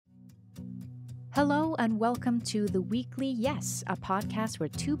Hello and welcome to The Weekly Yes, a podcast where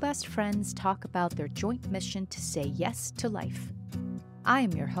two best friends talk about their joint mission to say yes to life. I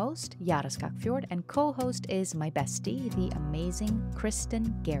am your host, Jara Skagfjord, and co-host is my bestie, the amazing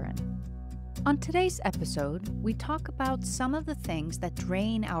Kristin Guerin. On today's episode, we talk about some of the things that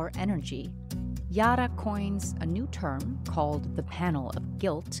drain our energy. Jara coins a new term called the panel of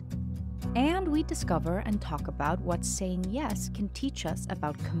guilt, and we discover and talk about what saying yes can teach us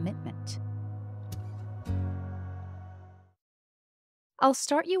about commitment. I'll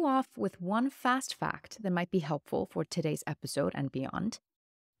start you off with one fast fact that might be helpful for today's episode and beyond.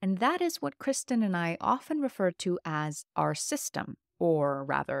 And that is what Kristin and I often refer to as our system, or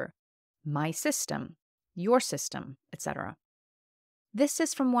rather, my system, your system, etc. This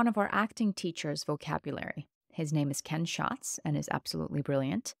is from one of our acting teachers' vocabulary. His name is Ken Schatz and is absolutely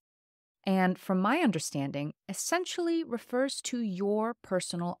brilliant. And from my understanding, essentially refers to your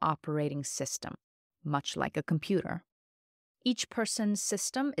personal operating system, much like a computer. Each person's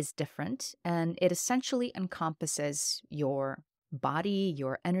system is different, and it essentially encompasses your body,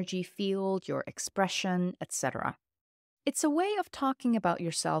 your energy field, your expression, etc. It's a way of talking about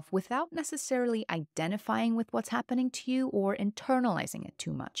yourself without necessarily identifying with what's happening to you or internalizing it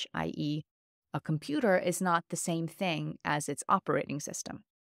too much, i.e., a computer is not the same thing as its operating system.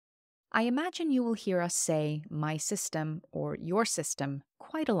 I imagine you will hear us say my system or your system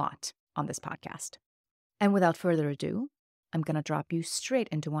quite a lot on this podcast. And without further ado, I'm going to drop you straight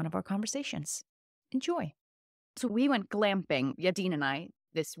into one of our conversations. Enjoy. So we went glamping, Yadine and I,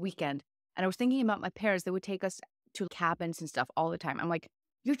 this weekend. And I was thinking about my parents. They would take us to cabins and stuff all the time. I'm like,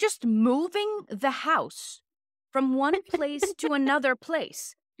 you're just moving the house from one place to another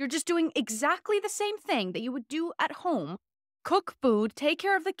place. You're just doing exactly the same thing that you would do at home. Cook food, take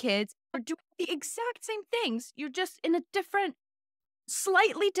care of the kids, or do the exact same things. You're just in a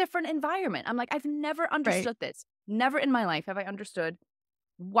slightly different environment. I'm like, I've never understood this. Never in my life have I understood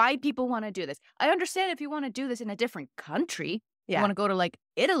why people want to do this. I understand if you want to do this in a different country. Yeah. You want to go to like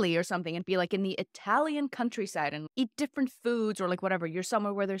Italy or something and be like in the Italian countryside and eat different foods or like whatever. You're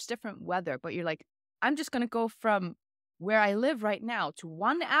somewhere where there's different weather, but you're like, I'm just going to go from where I live right now to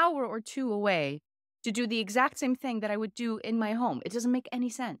 1 hour or two away to do the exact same thing that I would do in my home. It doesn't make any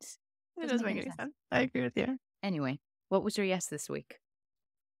sense. It doesn't make any sense. I agree with you. Anyway, what was your yes this week?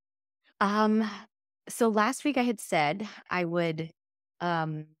 So last week I had said I would,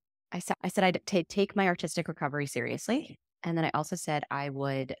 I said I'd take my artistic recovery seriously. And then I also said I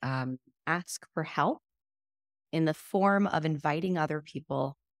would ask for help in the form of inviting other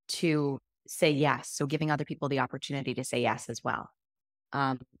people to say yes. So giving other people the opportunity to say yes as well.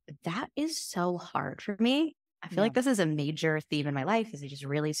 That is so hard for me. I feel like this is a major theme in my life is I just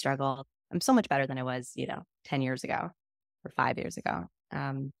really struggle. I'm so much better than I was, 10 years ago or 5 years ago.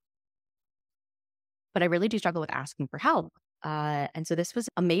 But I really do struggle with asking for help. And so this was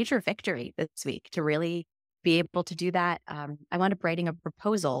a major victory this week to really be able to do that. I wound up writing a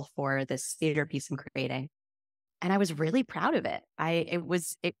proposal for this theater piece I'm creating. And I was really proud of it.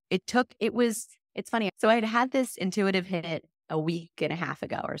 It's funny. So I'd had this intuitive hit a week and a half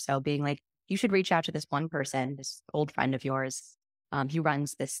ago or so being like, you should reach out to this one person, this old friend of yours. He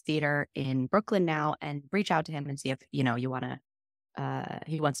runs this theater in Brooklyn now and reach out to him and see if, you want to,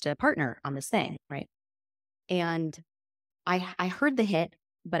 he wants to partner on this thing. Right. And I heard the hit,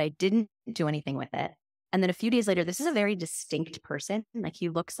 but I didn't do anything with it. And then a few days later, this is a very distinct person. Like he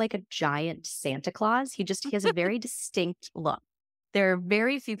looks like a giant Santa Claus. He has a very distinct look. There are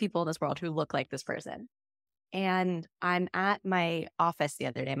very few people in this world who look like this person. And I'm at my office the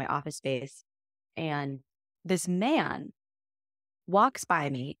other day, my office space, and this man walks by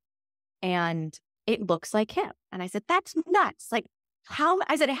me and it looks like him. And I said, that's nuts. Like,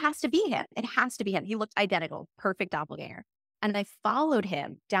 I said, it has to be him. It has to be him. He looked identical, perfect doppelganger. And I followed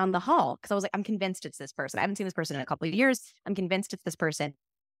him down the hall because I was like, I'm convinced it's this person. I haven't seen this person in a couple of years. I'm convinced it's this person.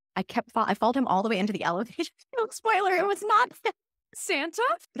 I followed him all the way into the elevator. No spoiler, it was not Santa.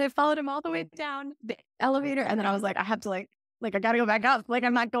 But I followed him all the way down the elevator. And then I was like, I have to I got to go back up. Like,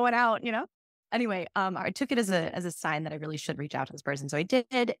 I'm not going out, Anyway, I took it as a sign that I really should reach out to this person. So I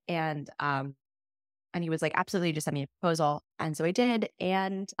did. And he was like, absolutely, just send me a proposal. And so I did.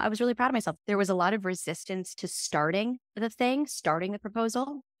 And I was really proud of myself. There was a lot of resistance to starting the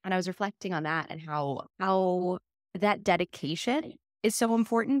proposal. And I was reflecting on that and how that dedication is so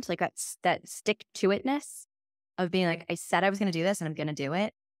important. Like that stick to itness of being like, I said I was going to do this and I'm going to do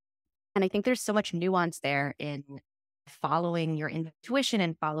it. And I think there's so much nuance there in following your intuition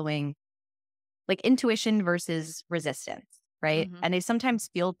and following like intuition versus resistance. Right. Mm-hmm. And they sometimes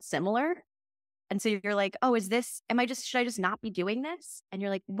feel similar. And so you're like, oh, should I just not be doing this? And you're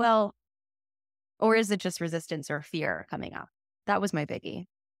like, well, Or is it just resistance or fear coming up? That was my biggie.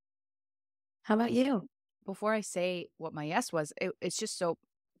 How about you? Before I say what my yes was, it's just so,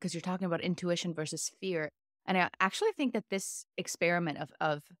 because you're talking about intuition versus fear. And I actually think that this experiment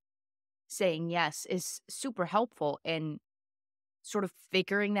of saying yes is super helpful in sort of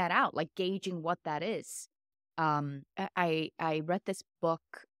figuring that out, like gauging what that is. I read this book.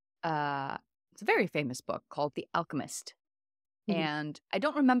 It's a very famous book called The Alchemist. Mhm. And I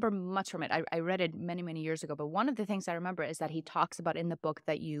don't remember much from it. I read it many, many years ago. But one of the things I remember is that he talks about in the book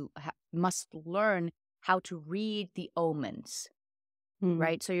that you must learn how to read the omens, Mm.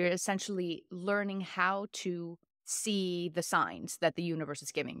 right? So you're essentially learning how to see the signs that the universe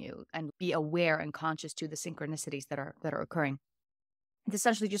is giving you and be aware and conscious to the synchronicities that are occurring. It's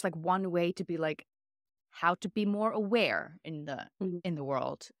essentially just like one way to be like how to be more aware in Mhm. the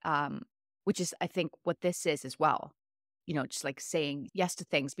world, which is, I think, what this is as well. Just like saying yes to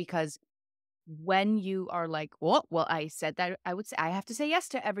things, because when you are like, well, I said that I would say I have to say yes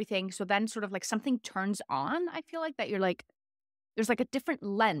to everything. So then sort of like something turns on. I feel like that you're like, there's like a different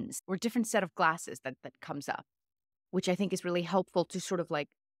lens or different set of glasses that comes up, which I think is really helpful to sort of like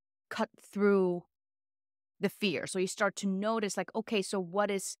cut through the fear. So you start to notice like, okay, so what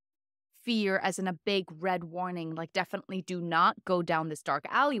is fear as in a big red warning? Like, definitely do not go down this dark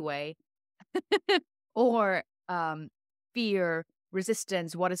alleyway. Or fear,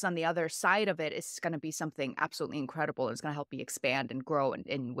 resistance, what is on the other side of it is going to be something absolutely incredible. It's going to help me expand and grow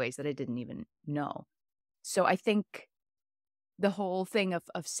in ways that I didn't even know. So I think the whole thing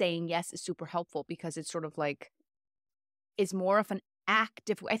of saying yes is super helpful, because it's sort of like is more of an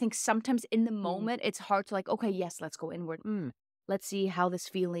active. I think sometimes in the moment it's hard to like, okay, yes, let's go inward. Let's see how this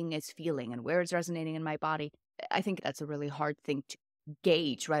feeling is feeling and where it's resonating in my body. I think that's a really hard thing to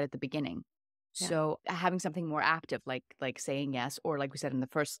gauge right at the beginning. Yeah. So having something more active, like saying yes, or like we said in the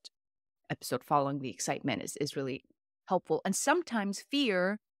first episode, following the excitement is really helpful. And sometimes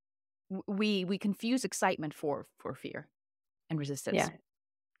fear, we confuse excitement for fear and resistance. Yeah.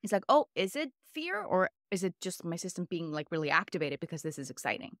 It's like, oh, is it fear, or is it just my system being like really activated because this is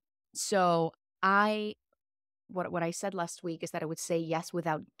exciting? So what I said last week is that I would say yes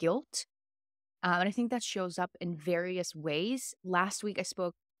without guilt. And I think that shows up in various ways. Last week I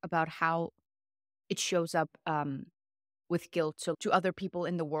spoke about how it shows up with guilt. So to other people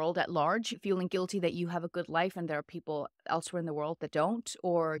in the world at large, feeling guilty that you have a good life and there are people elsewhere in the world that don't,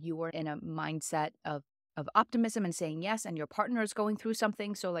 or you are in a mindset of optimism and saying yes, and your partner is going through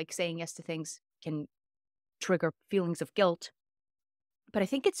something. So like saying yes to things can trigger feelings of guilt. But I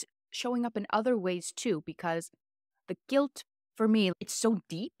think it's showing up in other ways too, because the guilt for me, it's so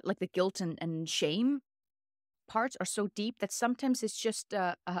deep, like the guilt and shame parts are so deep that sometimes it's just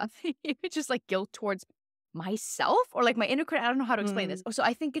just like guilt towards myself or like my inner critic. I don't know how to explain this. So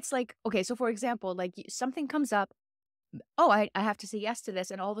I think it's like, okay, so for example, like something comes up, oh, I have to say yes to this,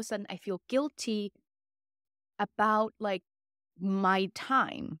 and all of a sudden I feel guilty about like my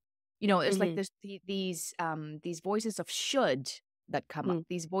time. It's like there's these voices of should that come up,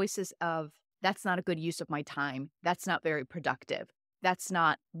 these voices of that's not a good use of my time, that's not very productive, that's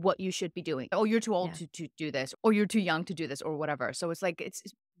not what you should be doing. Oh, you're too old to do this, or you're too young to do this, or whatever. So it's like, it's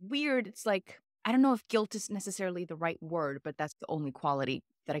weird. It's like, I don't know if guilt is necessarily the right word, but that's the only quality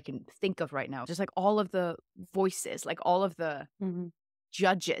that I can think of right now. Just like all of the voices, like all of the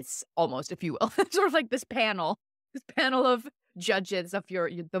judges, almost, if you will, sort of like this panel of judges of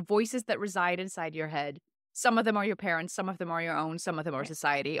the voices that reside inside your head. Some of them are your parents, some of them are your own, some of them are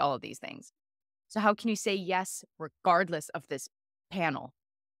society, all of these things. So how can you say yes regardless of this panel?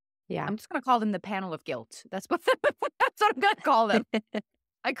 Yeah. I'm just going to call them the panel of guilt. That's what I'm going to call them.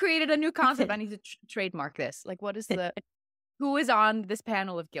 I created a new concept. I need to trademark this. Like, what is who is on this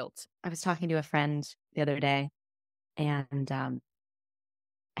panel of guilt? I was talking to a friend the other day, and I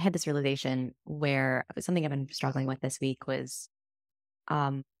had this realization where something I've been struggling with this week was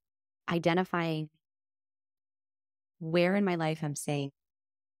identifying where in my life I'm saying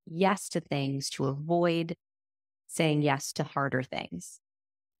yes to things to avoid saying yes to harder things.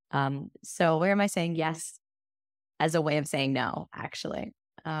 So where am I saying yes as a way of saying no, actually?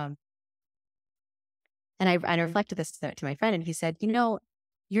 And I reflected this to my friend, and he said,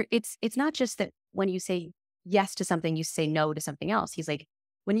 it's not just that when you say yes to something, you say no to something else. He's like,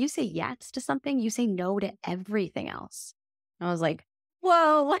 when you say yes to something, you say no to everything else. And I was like,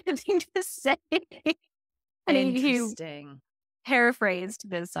 whoa, what a thing to say. And Interesting. he paraphrased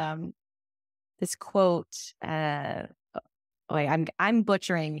this quote. I'm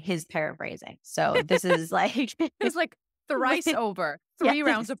butchering his paraphrasing. So this is like it was like thrice over 3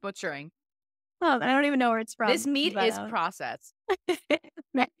 rounds of butchering. Well, I don't even know where it's from. This meat is processed.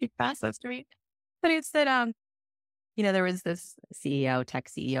 Processed meat. But it's that, there was this tech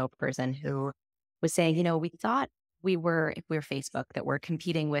CEO person who was saying, we thought if we were Facebook, that we're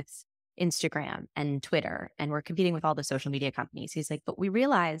competing with Instagram and Twitter, and we're competing with all the social media companies. He's like, but we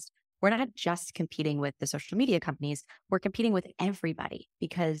realized we're not just competing with the social media companies, we're competing with everybody.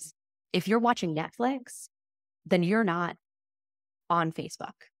 Because if you're watching Netflix, then you're not on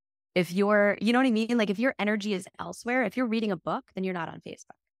Facebook. If you're, you know what I mean? Like if your energy is elsewhere, if you're reading a book, then you're not on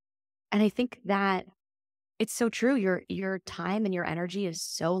Facebook. And I think that it's so true. Your time and your energy is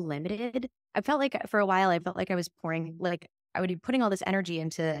so limited. I felt like for a while, I felt like I was pouring, like I would be putting all this energy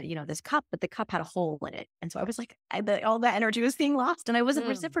into, this cup, but the cup had a hole in it. And so I was like, all that energy was being lost and I wasn't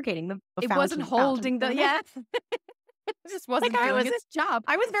reciprocating the It fountain- wasn't holding the, fountain. yeah. It just wasn't Like, doing its job.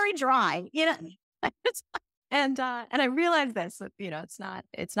 I was very dry, and I realized this, that,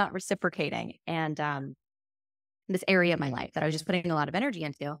 it's not reciprocating. And this area of my life that I was just putting a lot of energy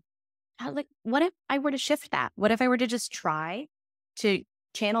into, I was like, what if I were to shift that? What if I were to just try to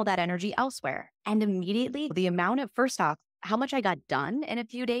channel that energy elsewhere? And immediately the amount of, first off, how much I got done in a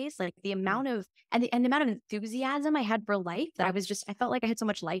few days, like the amount of, and the amount of enthusiasm I had for life, that I felt like I had so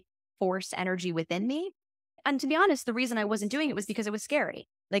much life force energy within me. And to be honest, the reason I wasn't doing it was because it was scary.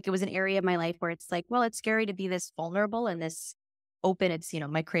 Like it was an area of my life where it's like, well, it's scary to be this vulnerable and this open. It's,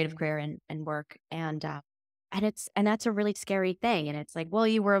 my creative career and work. And that's a really scary thing. And it's like, well,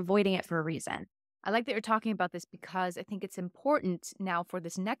 you were avoiding it for a reason. I like that you're talking about this because I think it's important now for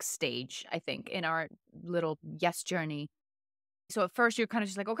this next stage, I think, in our little yes journey. So at first you're kind of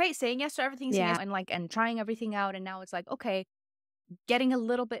just like, okay, saying yes to everything, saying yes, and trying everything out. And now it's like, okay, getting a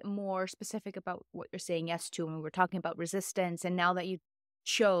little bit more specific about what you're saying yes to. And we were talking about resistance. And now that you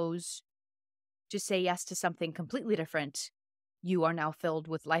chose to say yes to something completely different, you are now filled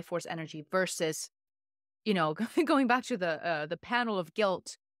with life force energy versus, going back to the panel of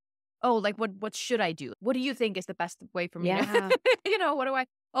guilt. Oh, like what should I do? What do you think is the best way for me? Yeah.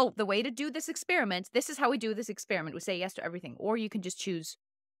 The way to do this experiment, this is how we do this experiment. We say yes to everything. Or you can just choose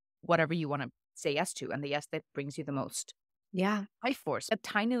whatever you want to say yes to and the yes that brings you the most life force. A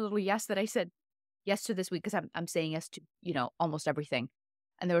tiny little yes that I said yes to this week because I'm saying yes to, almost everything.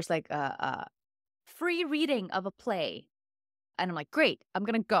 And there was like a free reading of a play. And I'm like, great, I'm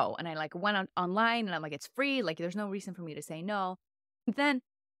going to go. And I went online and I'm like, it's free. Like there's no reason for me to say no. Then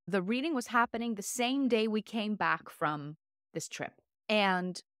the reading was happening the same day we came back from this trip.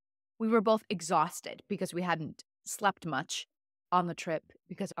 And we were both exhausted because we hadn't slept much on the trip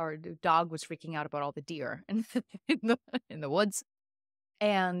because our dog was freaking out about all the deer in the woods.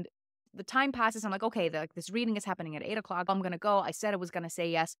 And the time passes. I'm like, okay, this reading is happening at 8:00. I'm going to go. I said I was going to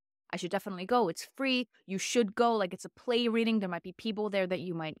say yes. I should definitely go. It's free. You should go. Like it's a play reading. There might be people there that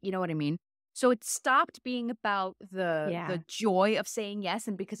you might, you know what I mean? So it stopped being about the joy of saying yes,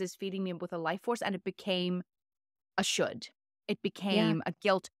 and because it's feeding me with a life force, and it became a should. It became a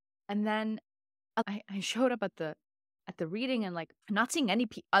guilt. And then I showed up at the reading and like not seeing any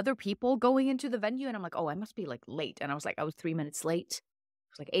other people going into the venue, and I'm like, oh, I must be like late. And I was 3 minutes late.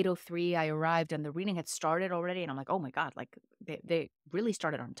 It was like 8:03. I arrived and the reading had started already, and I'm like, oh my God, like they really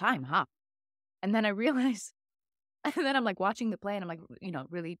started on time, huh? And then I realized. And then I'm like watching the play and I'm like,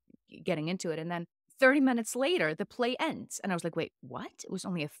 really getting into it. And then 30 minutes later, the play ends. And I was like, wait, what? It was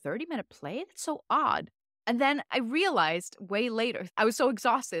only a 30-minute play? That's so odd. And then I realized way later, I was so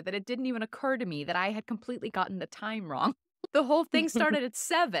exhausted that it didn't even occur to me that I had completely gotten the time wrong. The whole thing started at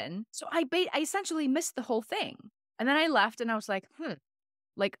 7. So I essentially missed the whole thing. And then I left and I was like,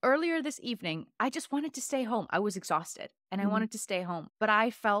 like earlier this evening, I just wanted to stay home. I was exhausted and I wanted to stay home. But I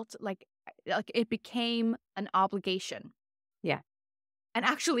felt like it became an obligation. Yeah. And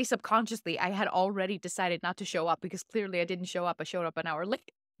actually, subconsciously, I had already decided not to show up because clearly I didn't show up. I showed up an hour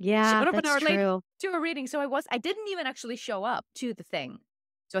late. Yeah, showed up that's an hour true. late to a reading. So I didn't even actually show up to the thing.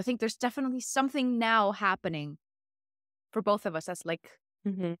 So I think there's definitely something now happening for both of us as like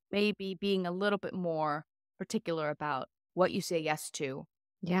maybe being a little bit more particular about what you say yes to.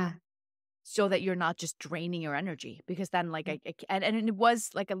 Yeah. So that you're not just draining your energy, because then like and it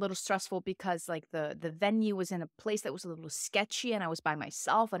was like a little stressful because like the venue was in a place that was a little sketchy and I was by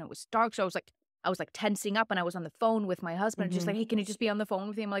myself and it was dark. So I was like tensing up and I was on the phone with my husband just like, hey, can you just be on the phone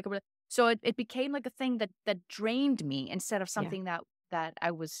with him? Like, so it became like a thing that drained me instead of something that I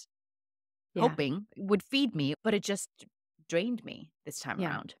was hoping would feed me, but it just drained me this time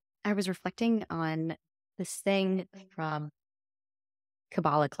around. I was reflecting on this thing from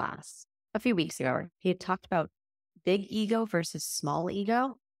Kabbalah class a few weeks ago. He had talked about big ego versus small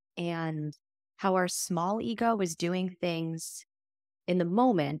ego and how our small ego is doing things in the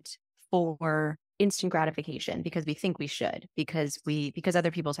moment for instant gratification because we think we should, because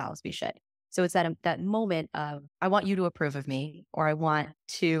other people tell us we should. So it's that moment of, I want you to approve of me, or I want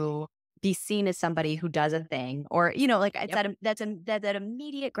to be seen as somebody who does a thing, or, like it's that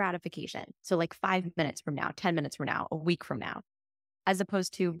immediate gratification. So like 5 minutes from now, 10 minutes from now, a week from now, as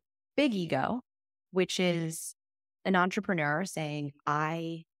opposed to big ego, which is an entrepreneur saying,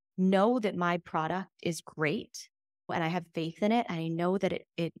 I know that my product is great and I have faith in it. And I know that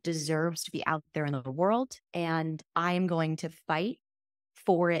it deserves to be out there in the world. And I am going to fight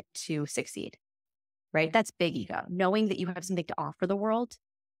for it to succeed, right? That's big ego, knowing that you have something to offer the world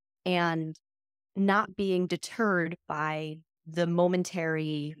and not being deterred by the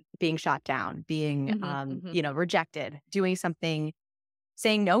momentary being shot down, being, rejected, doing something,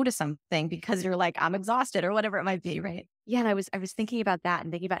 saying no to something because you're like, I'm exhausted or whatever it might be, right? Yeah. And I was thinking about that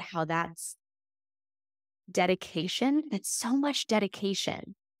and thinking about how that's dedication. It's so much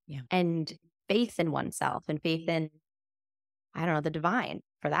dedication and faith in oneself and faith in, I don't know, the divine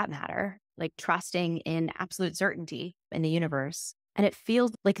for that matter, like trusting in absolute certainty in the universe. And it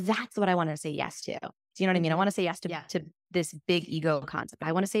feels like that's what I want to say yes to. Do you know what I mean? I want to say yes to this big ego concept.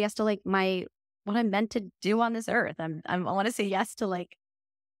 I want to say yes to like what I'm meant to do on this earth. I want to say yes to like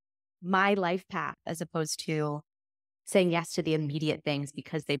my life path, as opposed to saying yes to the immediate things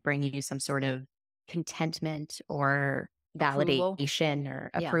because they bring you some sort of contentment or validation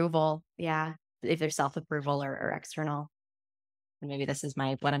or approval. Yeah. If there's self-approval or external. And maybe this is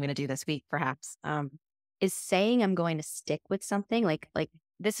what I'm going to do this week, perhaps, is saying I'm going to stick with something like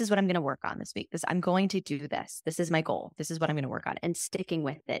this is what I'm going to work on this week. I'm going to do this. This is my goal. This is what I'm going to work on, and sticking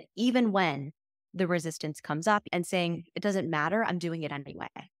with it, even when the resistance comes up, and saying it doesn't matter. I'm doing it anyway.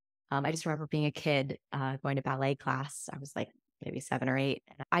 I just remember being a kid, going to ballet class. I was like maybe 7 or 8.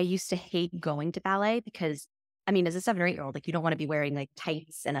 And I used to hate going to ballet because, I mean, as a 7 or 8-year-old, like you don't want to be wearing like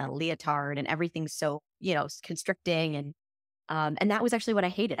tights and a leotard and everything's so, constricting. And that was actually what I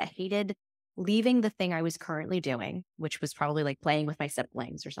hated. I hated leaving the thing I was currently doing, which was probably like playing with my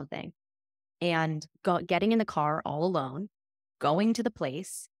siblings or something, and getting in the car all alone, going to the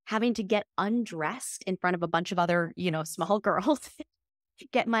place, having to get undressed in front of a bunch of other, small girls.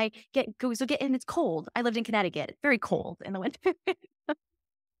 And it's cold. I lived in Connecticut. It's very cold in the winter.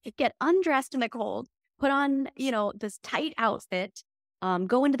 Get undressed in the cold, put on, this tight outfit,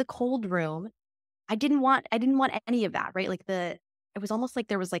 go into the cold room. I didn't want any of that, right? Like it was almost like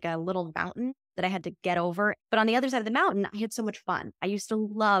there was like a little mountain that I had to get over. But on the other side of the mountain, I had so much fun. I used to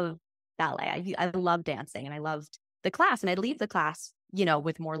love ballet. I loved dancing, and I loved the class, and I'd leave the class,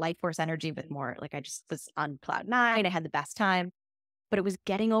 with more life force energy, with more, like I just was on cloud 9. I had the best time. But it was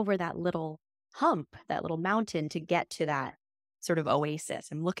getting over that little hump, that little mountain, to get to that sort of oasis.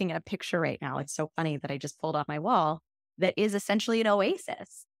 I'm looking at a picture right now. It's so funny that I just pulled off my wall that is essentially an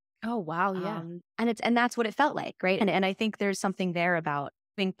oasis. Oh, wow. Yeah. And that's what it felt like. Right. And I think there's something there about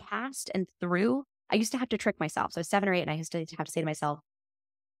being past and through. I used to have to trick myself. So I was 7 or 8, and I used to have to say to myself,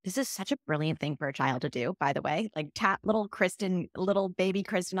 this is such a brilliant thing for a child to do, by the way, like tap little baby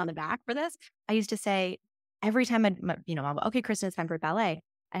Kristin on the back for this. I used to say every time I'm okay, Kristin, it's time for ballet.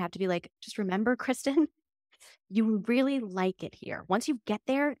 I have to be like, just remember, Kristin, you really like it here. Once you get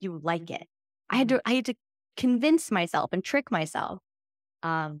there, you like it. I had to convince myself and trick myself.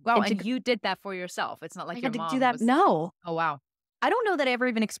 Wow. And you did that for yourself. It's not like I your had to mom do that. No. Oh, wow. I don't know that I ever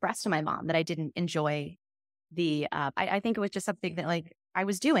even expressed to my mom that I didn't enjoy I think it was just something that like I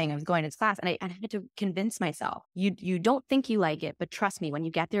was doing. I was going to this class, and I had to convince myself, you don't think you like it, but trust me, when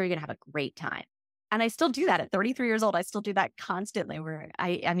you get there, you're going to have a great time. And I still do that at 33 years old. I still do that constantly, where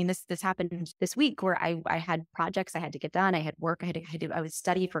I mean, this happened this week where I had projects I had to get done. I had work. I was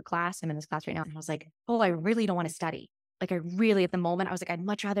study for class. I'm in this class right now. And I was like, oh, I really don't want to study. Like I really, at the moment, I was like, I'd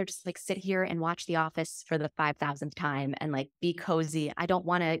much rather just like sit here and watch The Office for the 5,000th time and like be cozy. I don't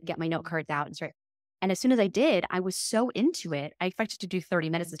want to get my note cards out and start. And as soon as I did, I was so into it. I expected to do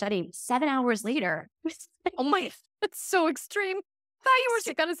 30 minutes of studying. 7 hours later. Oh my, that's so extreme. I thought you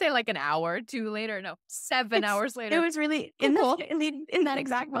were going to say like an hour or 2 later. No, 7 hours later. It was really, in that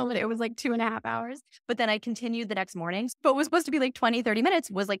exact moment, it was like 2.5 hours. But then I continued the next morning. But what was supposed to be like 20, 30 minutes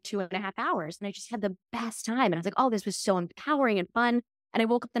was like 2.5 hours. And I just had the best time. And I was like, oh, this was so empowering and fun. And I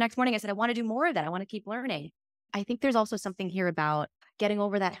woke up the next morning. I said, I want to do more of that. I want to keep learning. I think there's also something here about getting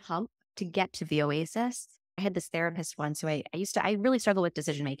over that hump to get to the oasis. I had this therapist once who I really struggle with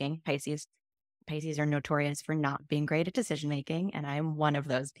decision-making. Pisces are notorious for not being great at decision-making. And I'm one of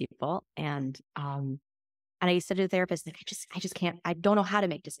those people. And I used to do a therapist, like, I just can't, I don't know how to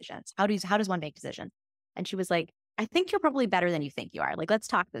make decisions. How does one make decisions? And she was like, I think you're probably better than you think you are. Like, let's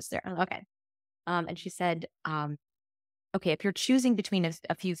talk this there. Okay. And she said, okay, if you're choosing between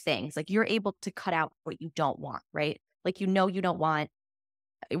a few things, like you're able to cut out what you don't want, right? Like, you don't want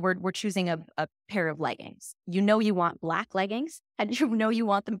we're choosing a pair of leggings. You know you want black leggings, and you know you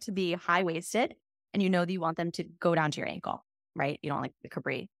want them to be high-waisted, and you know that you want them to go down to your ankle, right? You don't like the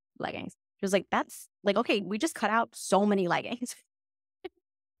capri leggings. She was like, that's like, okay, we just cut out so many leggings.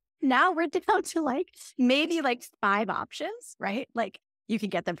 Now we're down to like maybe like 5 options, right? Like you can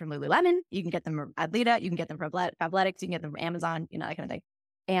get them from Lululemon, you can get them from Adlita, you can get them from Athletics, you can get them from Amazon, you know, that kind of thing.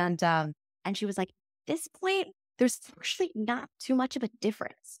 And she was like, at this point, there's actually not too much of a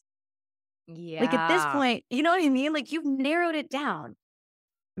difference. Yeah. Like at this point, you know what I mean? Like you've narrowed it down.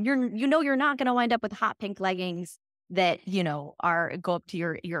 You're not going to wind up with hot pink leggings that, you know, go up to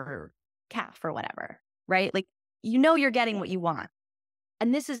your calf or whatever, right? Like, you know, you're getting what you want.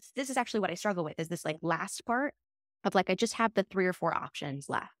 And this is actually what I struggle with, is this like last part of like, I just have the 3 or 4 options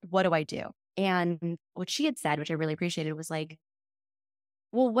left. What do I do? And what she had said, which I really appreciated, was like,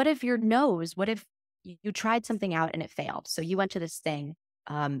 well, what if what if you tried something out and it failed? So you went to this thing,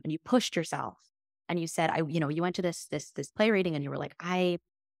 and you pushed yourself and you said, you went to this play reading and you were like, I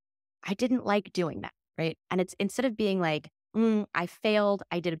didn't like doing that. Right. And it's, instead of being like, I failed,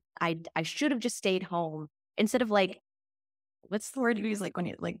 I should have just stayed home, instead of like, what's the word you use? Like when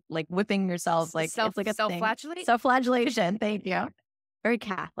you like whipping yourself, like it's like a self-flagellate? Self-flagellation. Thank you. Very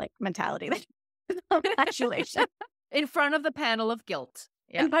Catholic mentality. Self-flagellation. In front of the panel of guilt.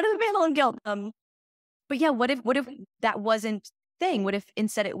 Yeah. In front of the panel of guilt. But yeah, what if that wasn't thing? What if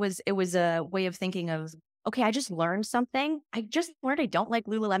instead it was a way of thinking of, okay, I just learned something. I just learned I don't like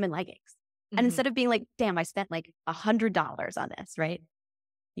Lululemon leggings. Mm-hmm. And instead of being like, damn, I spent like $100 on this, right?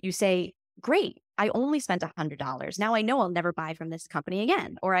 You say, great, I only spent $100. Now I know I'll never buy from this company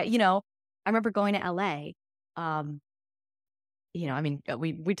again. Or I remember going to LA. You know, I mean,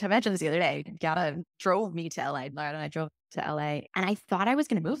 we mentioned this the other day. Jara drove me to LA. Laura and I drove to LA, and I thought I was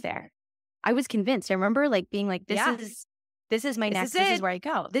going to move there. I was convinced. I remember like being like, this is my next. This is where I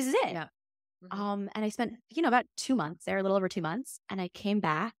go. This is it. Yeah. And I spent, about 2 months there, a little over 2 months, and I came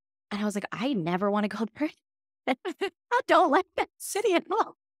back, and I was like, I never want to go there. I don't like that city at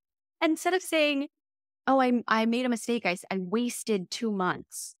all. And instead of saying, oh, I made a mistake, I wasted 2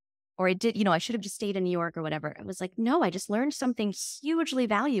 months, or I did, I should have just stayed in New York or whatever. I was like, no, I just learned something hugely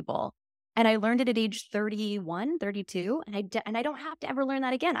valuable. And I learned it at age 31, 32. And I don't have to ever learn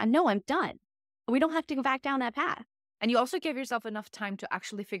that again. I know I'm done. We don't have to go back down that path. And you also gave yourself enough time to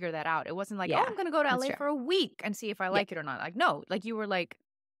actually figure that out. It wasn't like, oh, I'm going to go to LA for a week and see if I like it or not. Like, no, like you were like,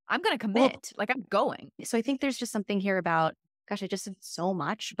 I'm going to commit. Like I'm going. So I think there's just something here about, gosh, I just said so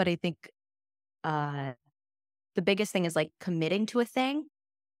much, but I think the biggest thing is like committing to a thing.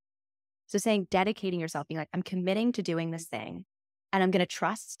 So saying, dedicating yourself, being like, I'm committing to doing this thing, and I'm going to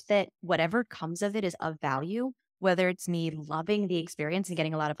trust that whatever comes of it is of value, whether it's me loving the experience and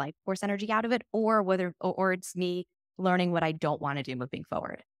getting a lot of life force energy out of it, or or it's me learning what I don't want to do moving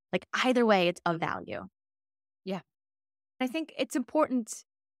forward. Like either way, it's of value. Yeah. I think it's important,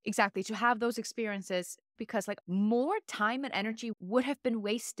 exactly, to have those experiences, because like more time and energy would have been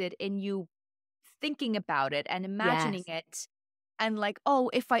wasted in you thinking about it and imagining it. And like,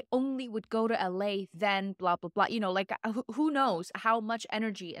 oh, if I only would go to LA, then blah, blah, blah. Like who knows how much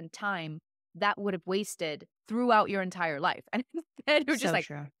energy and time that would have wasted throughout your entire life. And instead you're just like,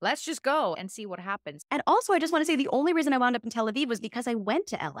 let's just go and see what happens. And also, I just want to say the only reason I wound up in Tel Aviv was because I went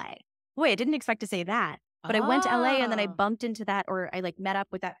to LA. Boy, I didn't expect to say that. But I went to LA, and then I bumped into that, or I like met up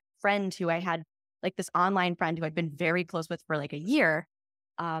with that friend who I had, like this online friend who I'd been very close with for like a year.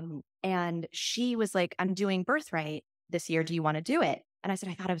 And she was like, I'm doing Birthright this year. Do you want to do it? And I said,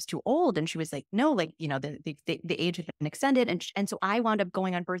 I thought I was too old. And she was like, no, like, the age had been extended. And so I wound up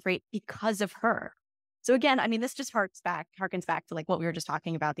going on Birthright because of her. So again, I mean, this just harkens back to like what we were just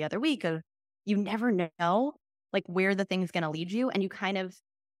talking about the other week of, you never know like where the thing's going to lead you. And you kind of,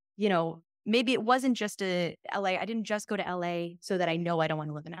 maybe it wasn't just LA. I didn't just go to LA so that I know I don't want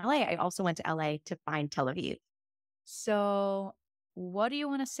to live in LA. I also went to LA to find Tel Aviv. So what do you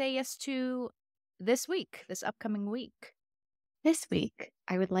want to say yes to this upcoming week? This week,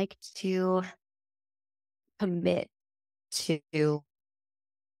 I would like to commit to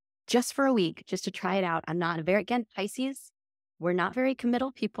just for a week, just to try it out. I'm not again, Pisces, we're not very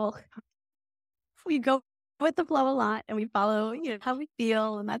committal people. We go with the flow a lot and we follow, how we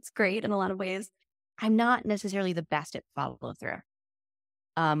feel. And that's great in a lot of ways. I'm not necessarily the best at follow through.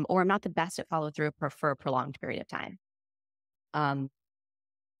 Or I'm not the best at follow through for a prolonged period of time.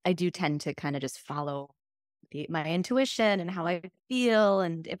 I do tend to kind of just follow my intuition and how I feel.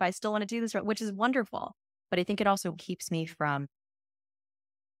 And if I still want to do this, which is wonderful, but I think it also keeps me from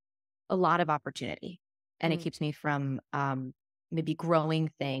a lot of opportunity, and it keeps me from, maybe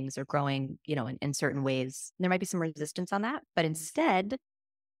growing things or growing, in certain ways. There might be some resistance on that, but instead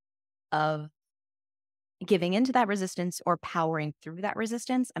of giving into that resistance or powering through that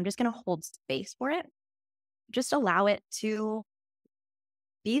resistance. I'm just going to hold space for it. Just allow it to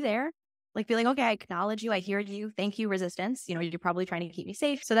be there. Like feeling, okay, I acknowledge you. I hear you. Thank you, resistance. You know, you're probably trying to keep me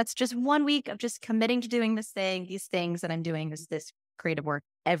safe. So that's just 1 week of just committing to doing this thing, these things that I'm doing, this creative work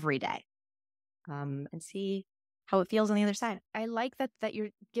every day. And see how it feels on the other side. I like that you're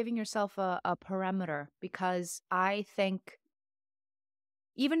giving yourself a parameter, because I think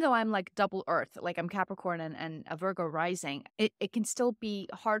even though I'm like double earth, like I'm Capricorn and a Virgo rising, it can still be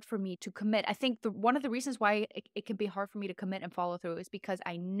hard for me to commit. I think one of the reasons why it can be hard for me to commit and follow through is because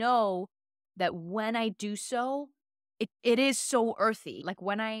I know that when I do so, it is so earthy. Like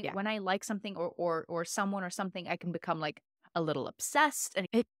when I like something or someone or something, I can become like a little obsessed, and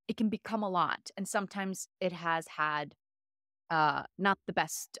it can become a lot. And sometimes it has had not the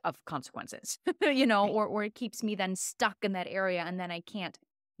best of consequences, you know, or it keeps me then stuck in that area, and then I can't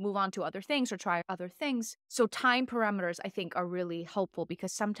move on to other things or try other things. So time parameters, I think, are really helpful,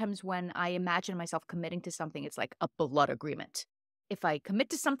 because sometimes when I imagine myself committing to something, it's like a blood agreement. If I commit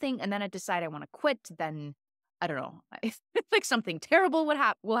to something and then I decide I want to quit, then I don't know, it's like something terrible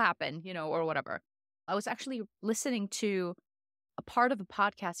will happen, you know, or whatever. I was actually listening to a part of a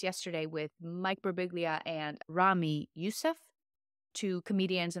podcast yesterday with Mike Birbiglia and Rami Youssef, two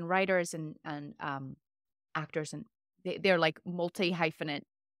comedians and writers and actors, and they're like multi-hyphenate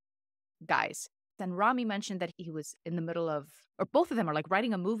guys. Then Rami mentioned that he was in the middle of, or both of them are like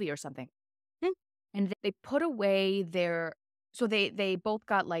writing a movie or something. And they put away so they both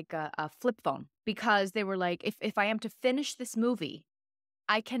got like a flip phone, because they were like, if I am to finish this movie,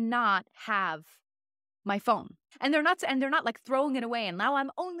 I cannot have my phone. And they're not like throwing it away and now I'm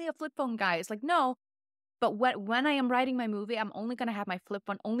only a flip phone guy. It's like, no. But when I am writing my movie, I'm only going to have my flip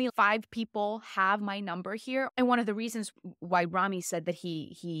phone. Only 5 people have my number here. And one of the reasons why Rami said that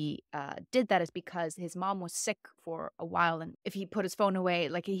he did that is because his mom was sick for a while. And if he put his phone away,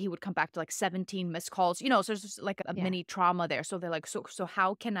 like he would come back to like 17 missed calls, you know, so there's just like a mini trauma there. So they're like, so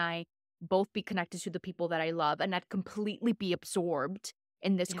how can I both be connected to the people that I love and not completely be absorbed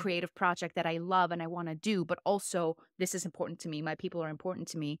in this creative project that I love and I want to do, but also this is important to me. My people are important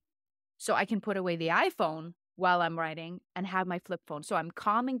to me. So I can put away the iPhone while I'm writing and have my flip phone. So I'm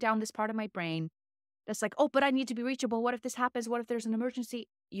calming down this part of my brain that's like, oh, but I need to be reachable. What if this happens? What if there's an emergency?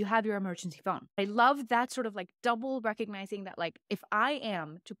 You have your emergency phone. I love that sort of like double recognizing that, like, if I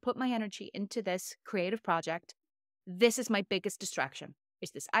am to put my energy into this creative project, this is my biggest distraction.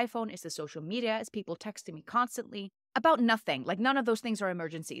 Is this iPhone? Is this social media? Is people texting me constantly about nothing? Like none of those things are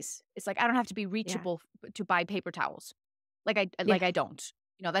emergencies. It's like I don't have to be reachable to buy paper towels. Like I don't.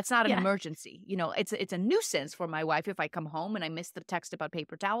 You know, that's not an emergency. You know, it's a nuisance for my wife if I come home and I miss the text about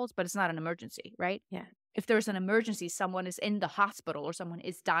paper towels, but it's not an emergency, right? Yeah. If there's an emergency, someone is in the hospital or someone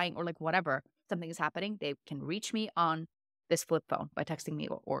is dying or like whatever, something is happening, they can reach me on this flip phone by texting me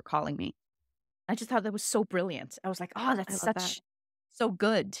or calling me. I just thought that was so brilliant. I was like, oh, that's so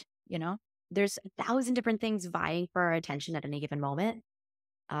good, you know? There's 1,000 different things vying for our attention at any given moment.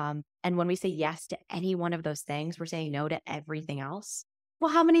 And when we say yes to any one of those things, we're saying no to everything else. Well,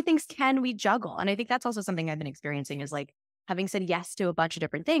 how many things can we juggle? And I think that's also something I've been experiencing is like having said yes to a bunch of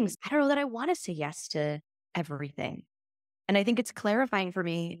different things. I don't know that I want to say yes to everything. And I think it's clarifying for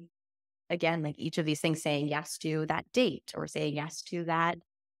me, again, like each of these things, saying yes to that date or saying yes to that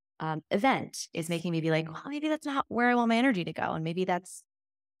event is making me be like, well, maybe that's not where I want my energy to go. And maybe that's,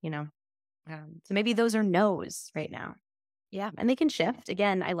 you know, so maybe those are no's right now. Yeah. And they can shift.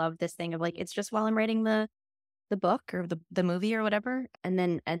 Again, I love this thing of like, it's just while I'm writing the book or the movie or whatever. And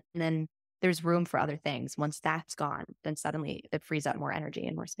then there's room for other things. Once that's gone, then suddenly it frees up more energy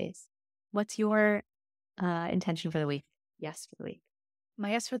and more space. What's your intention for the week? Yes, for the week.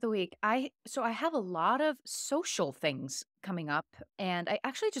 My yes for the week. I have a lot of social things coming up, and I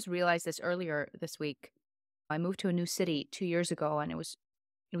actually just realized this earlier this week. I moved to a new city 2 years ago, and it was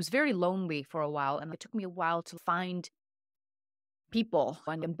very lonely for a while, and it took me a while to find people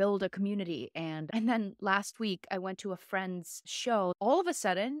and build a community. And then last week I went to a friend's show. All of a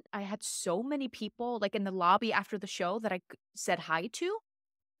sudden, I had so many people like in the lobby after the show that I said hi to.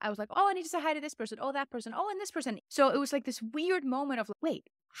 I was like, oh, I need to say hi to this person. Oh, that person. Oh, and this person. So it was like this weird moment of like, wait,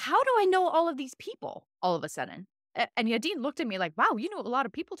 how do I know all of these people all of a sudden? And Yadine looked at me like, wow, you know a lot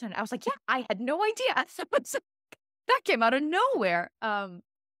of people tonight. I was like, yeah, I had no idea. So that came out of nowhere.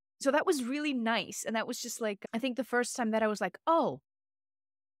 So that was really nice. And that was just like, I think the first time that I was like, oh,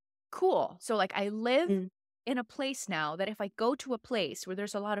 cool. So like I live in a place now that if I go to a place where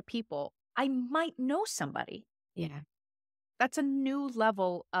there's a lot of people, I might know somebody. Yeah. That's a new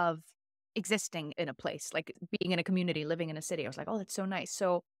level of existing in a place, like being in a community, living in a city. I was like, oh, that's so nice.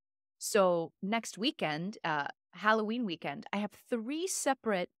 So So next weekend, Halloween weekend, I have 3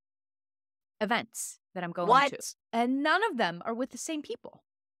 separate events that I'm going to. What? And none of them are with the same people.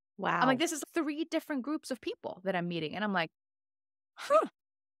 I'm Wow. like, this is 3 different groups of people that I'm meeting. And I'm like, huh.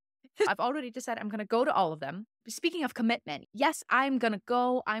 I've already decided I'm going to go to all of them. Speaking of commitment, yes, I'm going to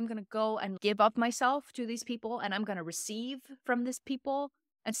go. I'm going to go and give up myself to these people, and I'm going to receive from these people,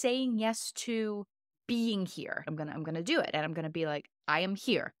 and saying yes to being here. I'm going to do it, and I'm going to be like, I am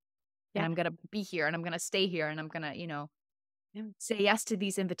here, and Yeah. I'm going to be here, and I'm going to stay here, and I'm going to, say yes to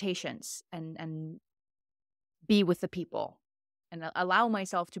these invitations and be with the people and allow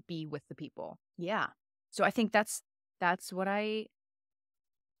myself to be with the people. Yeah. So I think that's what I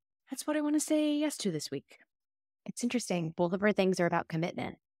want to say yes to this week. It's interesting. Both of our things are about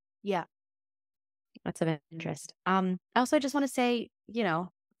commitment. Yeah. That's of interest. Also, I just want to say,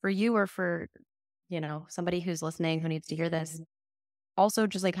 for you or for, somebody who's listening who needs to hear this, also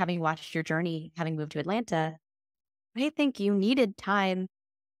just like having watched your journey, having moved to Atlanta, I think you needed time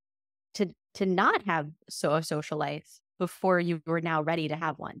to not have a social life before you were now ready to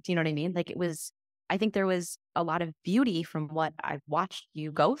have one. Do you know what I mean? Like I think there was a lot of beauty from what I've watched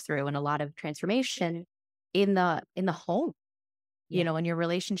you go through and a lot of transformation in the home, in your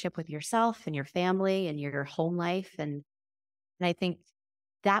relationship with yourself and your family and your home life. And I think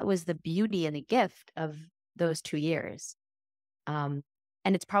that was the beauty and the gift of those 2 years. And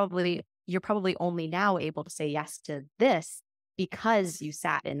you're probably only now able to say yes to this because you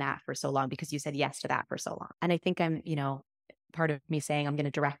sat in that for so long, because you said yes to that for so long. And I think I'm, part of me saying I'm going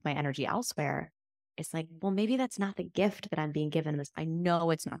to direct my energy elsewhere. It's like, well, maybe that's not the gift that I'm being given in this. I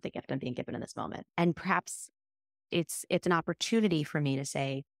know it's not the gift I'm being given in this moment. And perhaps it's an opportunity for me to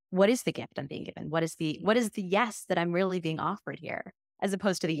say, what is the gift I'm being given? What is the yes that I'm really being offered here, as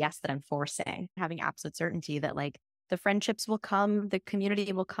opposed to the yes that I'm forcing, having absolute certainty that like the friendships will come, the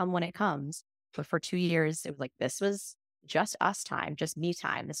community will come when it comes. But for 2 years, it was like, this was just us time, just me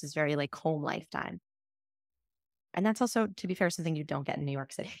time. This is very like home life time. And that's also, to be fair, something you don't get in New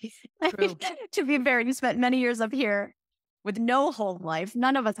York City. True. To be fair, you spent many years up here with no home life.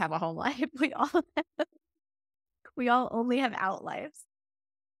 None of us have a home life. We all only have out lives.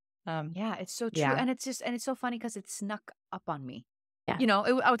 Yeah, it's so true. Yeah. And it's so funny because it snuck up on me. Yeah.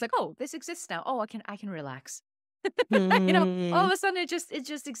 I was like, oh, this exists now. Oh, I can relax. Mm. All of a sudden it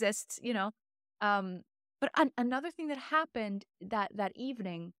just exists, But another thing that happened that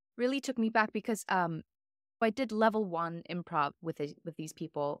evening really took me back because I did level 1 improv with these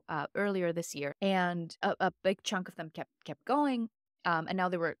people earlier this year, and a big chunk of them kept going, and now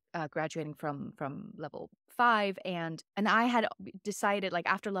they were graduating from level 5, and I had decided like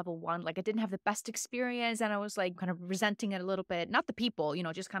after level 1, like I didn't have the best experience, and I was like kind of resenting it a little bit, not the people,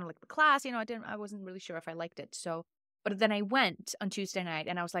 just kind of like the class, I wasn't really sure if I liked it. So, but then I went on Tuesday night,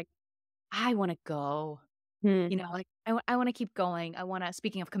 and I was like, I want to go. Like I want to keep going. I want to,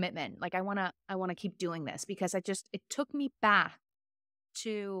 speaking of commitment, like I want to keep doing this because it took me back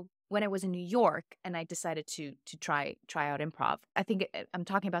to when I was in New York and I decided to try out improv. I think I'm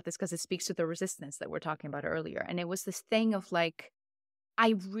talking about this because it speaks to the resistance that we're talking about earlier. And it was this thing of like,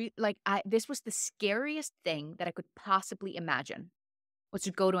 this was the scariest thing that I could possibly imagine, was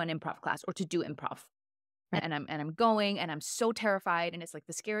to go to an improv class or to do improv. Right. And I'm going and I'm so terrified, and it's like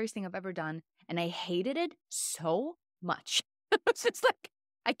the scariest thing I've ever done. And I hated it so much. So it's like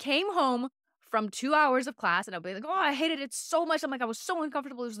I came home from 2 hours of class and I'll be like, oh, I hated it so much. I'm like, I was so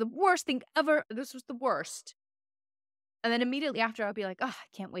uncomfortable. It was the worst thing ever. This was the worst. And then immediately after, I'll be like, oh,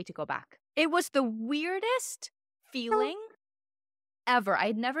 I can't wait to go back. It was the weirdest feeling ever. I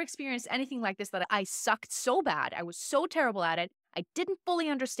had never experienced anything like this, that I sucked so bad. I was so terrible at it. I didn't fully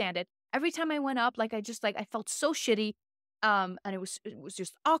understand it. Every time I went up, like I felt so shitty. And it was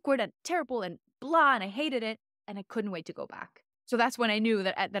just awkward and terrible and blah, and I hated it, and I couldn't wait to go back. So that's when I knew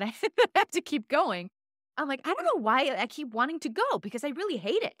that I had to keep going. I'm like, I don't know why I keep wanting to go, because I really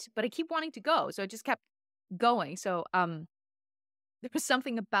hate it, but I keep wanting to go. So I just kept going. So there was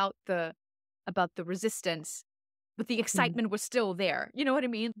something about the resistance, but the excitement was still there. You know what I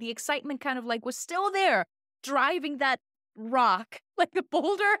mean? The excitement kind of like was still there, driving that rock, like the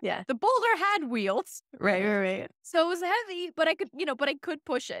boulder. Yeah. The boulder had wheels. Right. So it was heavy, but I could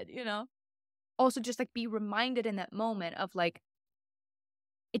push it, Also just like be reminded in that moment of like,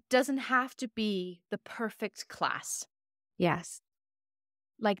 it doesn't have to be the perfect class. Yes.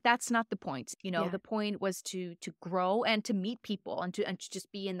 Like that's not the point. Yeah. The point was to grow and to meet people and to just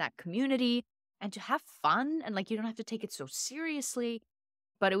be in that community and to have fun, and like you don't have to take it so seriously.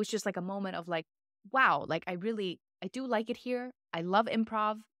 But it was just like a moment of like, wow, like I do like it here. I love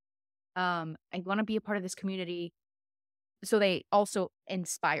improv. I want to be a part of this community. So they also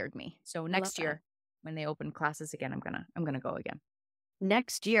inspired me. So next that. year when they open classes again, I'm gonna go again.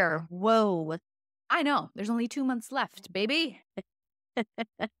 Next year. Whoa. I know. There's only 2 months left, baby. I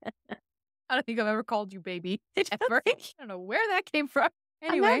don't think I've ever called you baby ever. I don't know where that came from.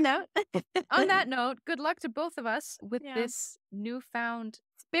 Anyway, On that note. on that note, good luck to both of us with this newfound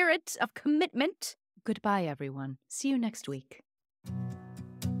spirit of commitment. Goodbye, everyone. See you next week.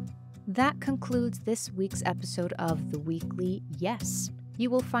 That concludes this week's episode of The Weekly Yes. You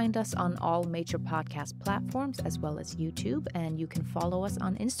will find us on all major podcast platforms as well as YouTube, and you can follow us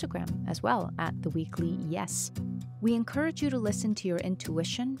on Instagram as well at The Weekly Yes. We encourage you to listen to your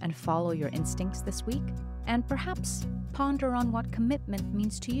intuition and follow your instincts this week, and perhaps ponder on what commitment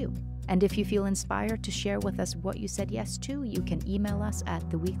means to you. And if you feel inspired to share with us what you said yes to, you can email us at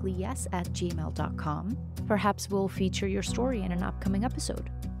theweeklyyes@gmail.com. Perhaps we'll feature your story in an upcoming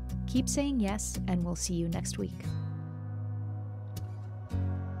episode. Keep saying yes, and we'll see you next week.